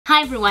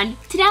Hi everyone,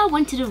 today I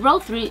wanted to roll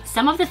through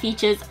some of the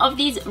features of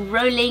these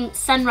rolling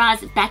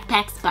sunrise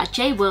backpacks by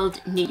J World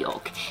New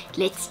York.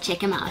 Let's check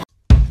them out.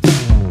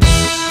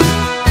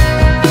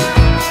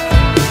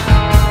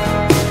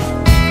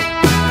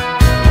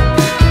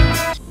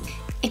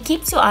 It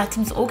keeps your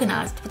items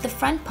organized with the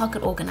front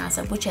pocket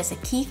organizer, which has a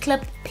key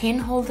clip, pen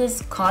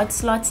holders, card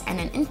slots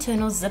and an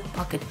internal zip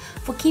pocket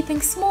for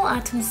keeping small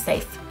items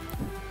safe.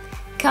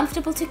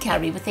 Comfortable to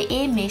carry with the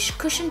air mesh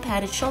cushion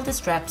padded shoulder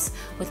straps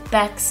with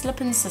back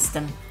slip-in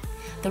system.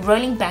 The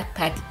rolling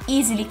backpack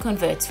easily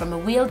converts from a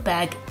wheeled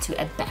bag to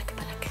a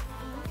backpack.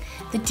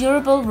 The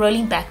durable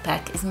rolling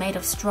backpack is made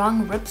of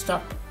strong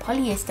ripstop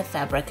polyester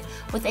fabric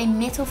with a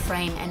metal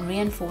frame and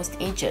reinforced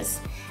edges.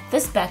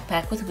 This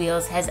backpack with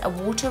wheels has a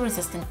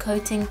water-resistant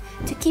coating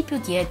to keep your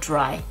gear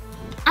dry.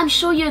 I'm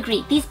sure you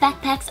agree, these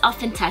backpacks are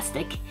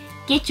fantastic.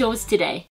 Get yours today.